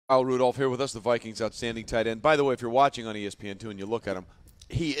Kyle Rudolph here with us, the Vikings' outstanding tight end. By the way, if you're watching on ESPN2 and you look at him,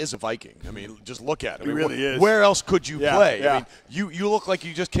 he is a Viking. I mean, just look at him. He really is. Where else could you play? Yeah. I mean, you look like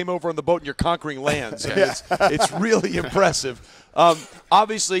you just came over on the boat and you're conquering lands. I mean, it's really impressive.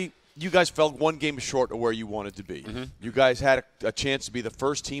 Obviously, you guys fell one game short of where you wanted to be. Mm-hmm. You guys had a chance to be the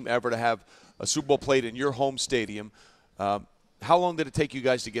first team ever to have a Super Bowl played in your home stadium. How long did it take you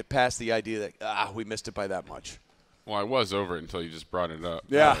guys to get past the idea that, we missed it by that much? Well, I was over it until you just brought it up.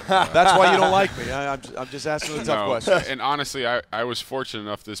 Yeah, that's why you don't like me. I'm just asking the tough questions. And honestly, I was fortunate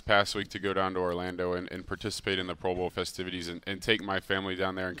enough this past week to go down to Orlando and participate in the Pro Bowl festivities and take my family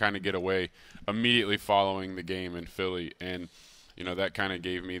down there and kind of get away immediately following the game in Philly. And, that kind of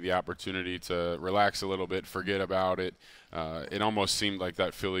gave me the opportunity to relax a little bit, forget about it. It almost seemed like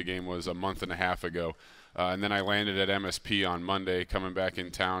that Philly game was a month and a half ago. And then I landed at MSP on Monday, coming back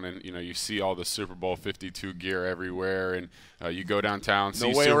in town, and you see all the Super Bowl 52 gear everywhere, and you go downtown,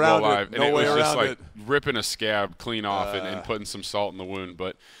 see Super Bowl live, and it was just like ripping a scab clean off and putting some salt in the wound.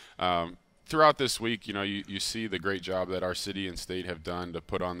 But throughout this week, you see the great job that our city and state have done to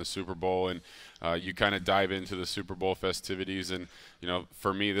put on the Super Bowl, and you kind of dive into the Super Bowl festivities. And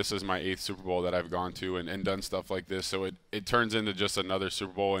for me, this is my 8th Super Bowl that I've gone to and done stuff like this. So it turns into just another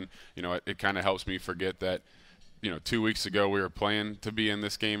Super Bowl, and it kind of helps me forget that 2 weeks ago we were playing to be in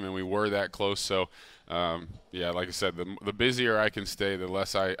this game, and we were that close. So like I said, the busier I can stay, the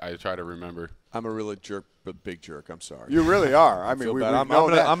less I try to remember. I'm a really big jerk. I'm sorry. You really are. I mean, I'm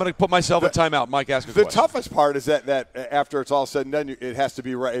going to put myself in timeout. Mike, ask me a question. The toughest part is that after it's all said and done, it has to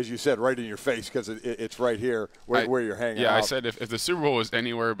be, right, as you said, right in your face because it's right here where you're hanging out. Yeah, I said if the Super Bowl was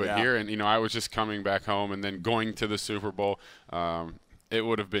anywhere but here, and, I was just coming back home and then going to the Super Bowl, it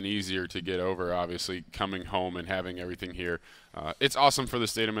would have been easier to get over, obviously, coming home and having everything here. It's awesome for the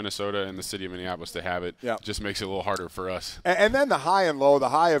state of Minnesota and the city of Minneapolis to have it. Yeah. It just makes it a little harder for us. And then the high and low. The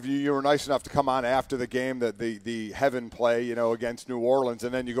high of you were nice enough to come on after the game, the heaven play, against New Orleans,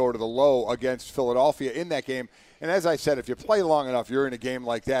 and then you go to the low against Philadelphia in that game. And as I said, if you play long enough, you're in a game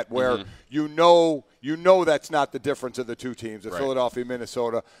like that where you know that's not the difference of the two teams, of Philadelphia and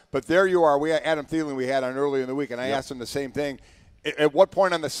Minnesota. But there you are. We had Adam Thielen we had on earlier in the week, and I asked him the same thing. At what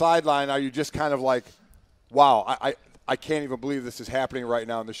point on the sideline are you just kind of like, wow, I can't even believe this is happening right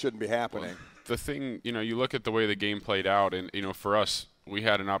now and this shouldn't be happening? Well, the thing, you look at the way the game played out, and, for us, we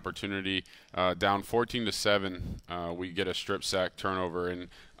had an opportunity down 14-7. We get a strip sack turnover, and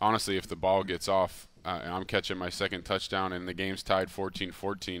honestly, if the ball gets off, and I'm catching my second touchdown, and the game's tied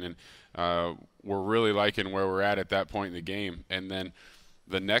 14-14, and we're really liking where we're at that point in the game. And then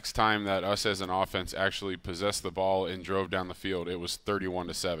the next time that us as an offense actually possessed the ball and drove down the field, it was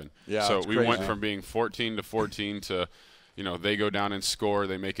 31-7. Yeah, so we went from being 14-14 to, they go down and score.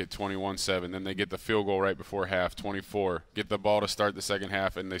 They make it 21-7. Then they get the field goal right before half, 24. Get the ball to start the second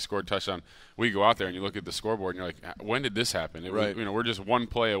half, and they scored a touchdown. We go out there and you look at the scoreboard and you're like, when did this happen? It was, we're just one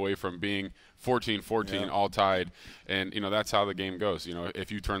play away from being 14-14, all tied, and that's how the game goes.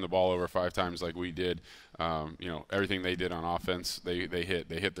 If you turn the ball over 5 times like we did, everything they did on offense, they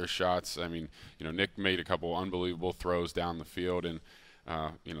hit their shots. I mean, Nick made a couple unbelievable throws down the field, and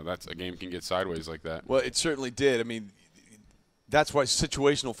that's a game can get sideways like that. Well, it certainly did. I mean, that's why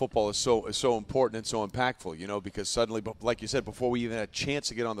situational football is so important and so impactful, because suddenly, like you said, before we even had a chance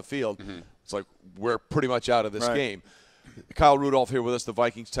to get on the field, it's like we're pretty much out of this game. Kyle Rudolph here with us, the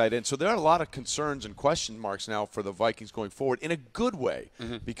Vikings tight end. So there are a lot of concerns and question marks now for the Vikings going forward in a good way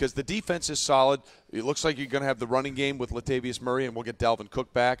because the defense is solid. It looks like you're going to have the running game with Latavius Murray, and we'll get Dalvin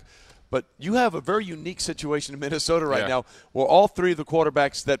Cook back. But you have a very unique situation in Minnesota right now where all 3 of the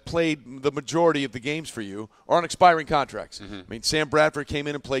quarterbacks that played the majority of the games for you are on expiring contracts. I mean, Sam Bradford came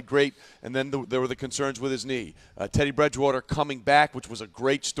in and played great, and then there were the concerns with his knee. Teddy Bridgewater coming back, which was a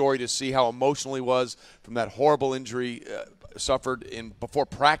great story to see how emotional he was from that horrible injury suffered before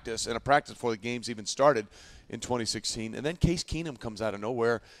practice, and a practice before the games even started in 2016. And then Case Keenum comes out of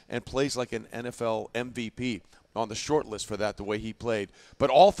nowhere and plays like an NFL MVP. On the short list for that, the way he played. But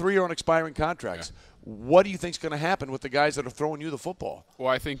all 3 are on expiring contracts. What do you think is going to happen with the guys that are throwing you the football? Well,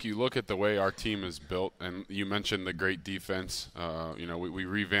 I think you look at the way our team is built, and you mentioned the great defense. We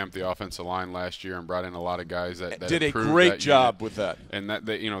revamped the offensive line last year and brought in a lot of guys that did a great job with that. And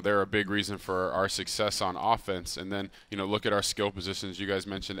they're a big reason for our success on offense. And then, look at our skill positions. You guys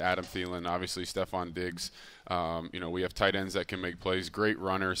mentioned Adam Thielen, obviously Stephon Diggs. We have tight ends that can make plays, great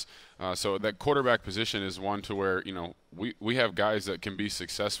runners. So that quarterback position is one to where, we have guys that can be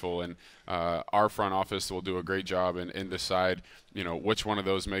successful, and our front office will do a great job and decide, which one of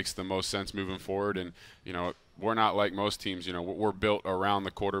those makes the most sense moving forward. And, we're not like most teams. We're built around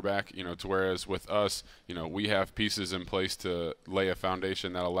the quarterback. To whereas with us, we have pieces in place to lay a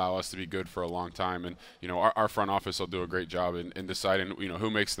foundation that allow us to be good for a long time. And our front office will do a great job in deciding who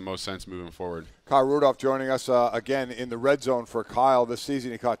makes the most sense moving forward. Kyle Rudolph joining us again in the red zone for Kyle this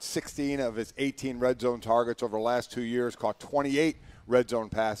season. He caught 16 of his 18 red zone targets over the last 2 years. Caught 28 red zone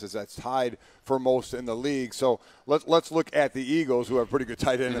passes. That's tied for most in the league. So let's look at the Eagles, who have a pretty good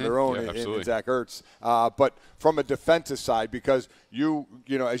tight end of their own in Zach Ertz. But from a defensive side, because you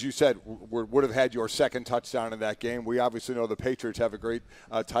as you said, would have had your second touchdown in that game. We obviously know the Patriots have a great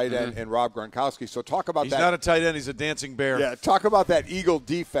tight end in Rob Gronkowski. So talk about that. He's not a tight end. He's a dancing bear. Yeah, talk about that Eagle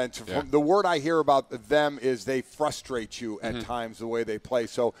defense. Yeah. The word I hear about them is they frustrate you at times the way they play.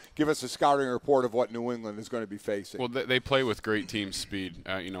 So give us a scouting report of what New England is going to be facing. Well, they play with great team speed,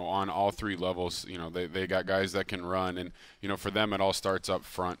 on all three levels. They got guys that can run, and for them it all starts up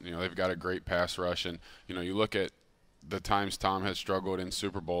front. They've got a great pass rush, and you look at the times Tom has struggled in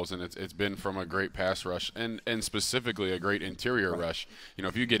Super Bowls, and it's been from a great pass rush and specifically a great interior rush.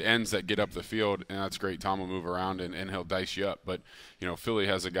 If you get ends that get up the field, and that's great, Tom will move around and he'll dice you up. But Philly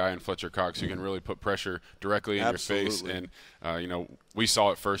has a guy in Fletcher Cox who can really put pressure directly in your face, and we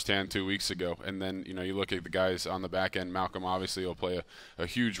saw it firsthand 2 weeks ago. And then you look at the guys on the back end. Malcolm obviously will play a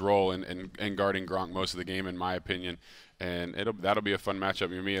huge role in guarding Gronk most of the game, in my opinion. And that'll be a fun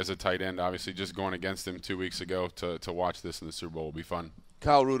matchup. Me as a tight end, obviously, just going against him 2 weeks ago to watch this in the Super Bowl will be fun.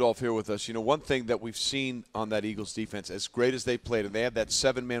 Kyle Rudolph here with us. One thing that we've seen on that Eagles defense, as great as they played, and they have that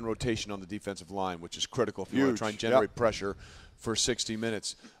 7-man rotation on the defensive line, which is critical if you want to try and generate pressure for 60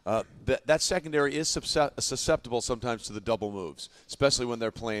 minutes. That secondary is susceptible sometimes to the double moves, especially when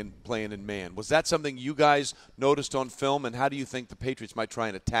they're playing in man. Was that something you guys noticed on film, and how do you think the Patriots might try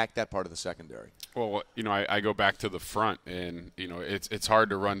and attack that part of the secondary? Well, I go back to the front, and it's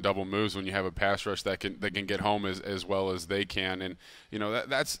hard to run double moves when you have a pass rush that can get home as well as they can, and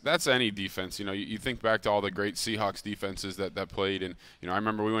that's any defense. You think back to all the great Seahawks defenses that played, and I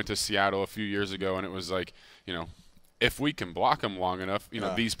remember we went to Seattle a few years ago, and it was like if we can block them long enough,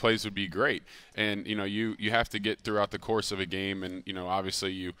 these plays would be great. And you have to get throughout the course of a game, and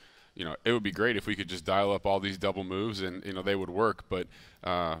obviously it would be great if we could just dial up all these double moves, and they would work. But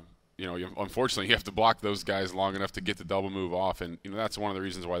unfortunately, you have to block those guys long enough to get the double move off, and that's one of the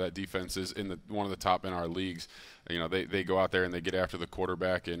reasons why that defense is one of the top in our leagues. They go out there and they get after the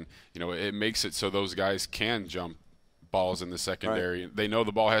quarterback, and it makes it so those guys can jump balls in the secondary. Right. They know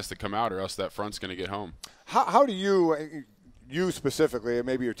the ball has to come out, or else that front's going to get home. How do you specifically, and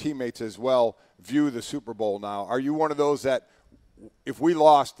maybe your teammates as well, view the Super Bowl now? Are you one of those that if we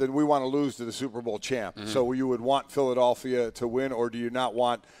lost, then we want to lose to the Super Bowl champ? So you would want Philadelphia to win, or do you not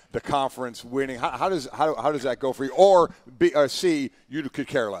want the conference winning? How does that go for you? Or B, C, you could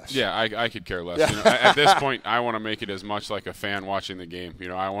care less? Yeah, I could care less. At this point, I want to make it as much like a fan watching the game.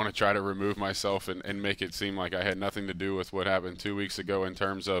 I want to try to remove myself and make it seem like I had nothing to do with what happened 2 weeks ago in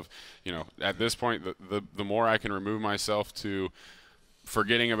terms of, at this point, the more I can remove myself to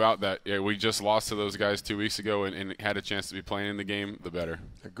forgetting about that, we just lost to those guys 2 weeks ago and had a chance to be playing in the game, the better.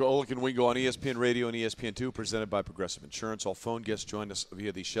 Golic Wingo on ESPN Radio and ESPN2, presented by Progressive Insurance. All phone guests join us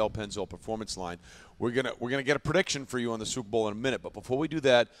via the Shell Pennzoil Performance Line. We're gonna get a prediction for you on the Super Bowl in a minute, but before we do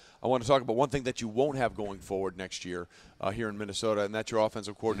that, I want to talk about one thing that you won't have going forward next year here in Minnesota, and that's your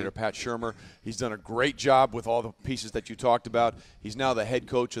offensive coordinator, Pat Shurmur. He's done a great job with all the pieces that you talked about. He's now the head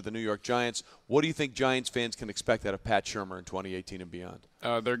coach of the New York Giants. What do you think Giants fans can expect out of Pat Shurmur in 2018 and beyond?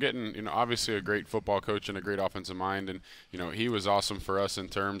 They're getting, obviously a great football coach and a great offensive mind, and he was awesome for us in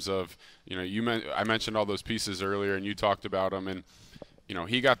terms of, I mentioned all those pieces earlier, and you talked about them, and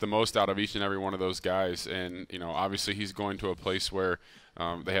he got the most out of each and every one of those guys, and obviously he's going to a place where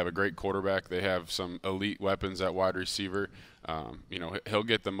they have a great quarterback, they have some elite weapons at wide receiver. He'll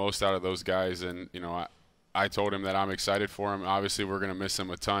get the most out of those guys, and I told him that I'm excited for him. Obviously, we're going to miss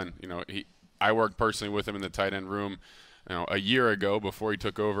him a ton. I worked personally with him in the tight end room a year ago before he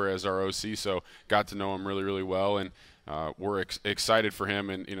took over as our OC, so got to know him really, really well, and we're excited for him,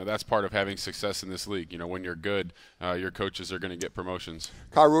 and that's part of having success in this league. When you're good, your coaches are going to get promotions.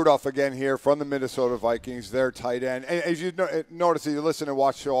 Kyle Rudolph again here from the Minnesota Vikings, their tight end. And as you notice, if you listen and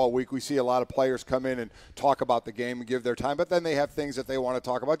watch the show all week, we see a lot of players come in and talk about the game and give their time, but then they have things that they want to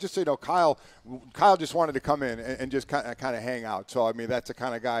talk about. Just so you know, Kyle just wanted to come in and just kind of hang out. So, I mean, that's the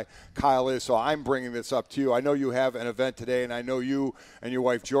kind of guy Kyle is. So I'm bringing this up to you. I know you have an event today, and I know you and your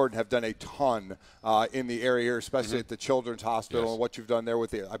wife Jordan have done a ton in the area here, especially at the Children's Hospital Yes. and what you've done there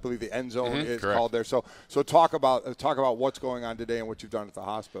with I believe the end zone is correct. called there. So talk about what's going on today and what you've done at the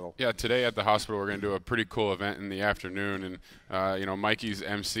hospital. Yeah, today at the hospital we're going to do a pretty cool event in the afternoon, and Mikey's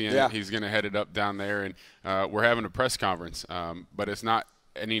emceeing it. He's going to head it up down there, and we're having a press conference, but it's not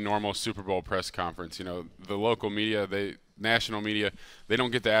any normal Super Bowl press conference. The local media, national media, they don't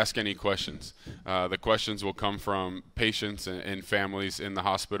get to ask any questions. The questions will come from patients and families in the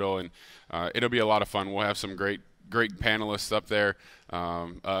hospital, and it'll be a lot of fun. We'll have some great panelists up there.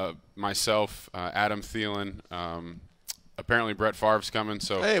 Myself, Adam Thielen, apparently Brett Favre's coming,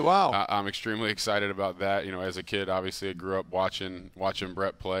 so hey, wow. I'm extremely excited about that. As a kid, obviously I grew up watching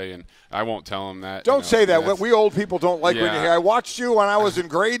Brett play, and I won't tell him that. Don't say that. We old people don't like when you hear, I watched you when I was in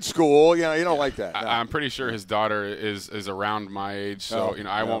grade school. You don't like that. No. I'm pretty sure his daughter is around my age, so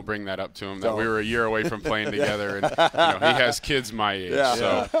I won't bring that up to him. That we were a year away from playing together, and he has kids my age.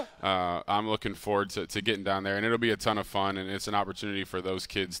 So I'm looking forward to getting down there, and it'll be a ton of fun, and it's an opportunity for those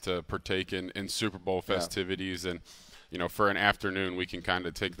kids to partake in Super Bowl festivities and. For an afternoon, we can kind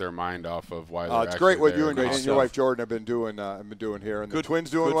of take their mind off of why they're it's great what there you and your wife Jordan have been doing here. And the twins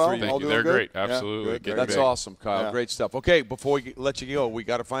doing well? Thank all you. doing They're good? great. Absolutely. Yeah, That's awesome, Kyle. Great stuff. Okay, before we let you go, we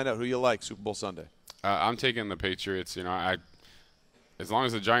got to find out who you like Super Bowl Sunday. I'm taking the Patriots. As long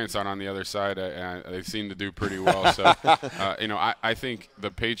as the Giants aren't on the other side, they seem to do pretty well. So, I think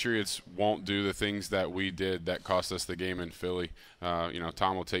the Patriots won't do the things that we did that cost us the game in Philly.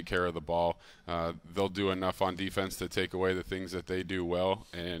 Tom will take care of the ball. They'll do enough on defense to take away the things that they do well,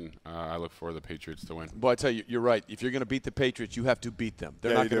 and I look for the Patriots to win. Boy, I tell you, you're right. If you're going to beat the Patriots, you have to beat them.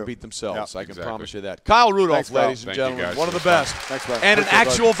 They're not going to beat themselves. I can promise you that. Kyle Rudolph, Thanks, ladies and Thank you, gentlemen, guys. one of the best. Thanks, man. And an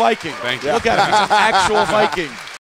actual Viking. Thank you. Look at him. He's an actual Viking.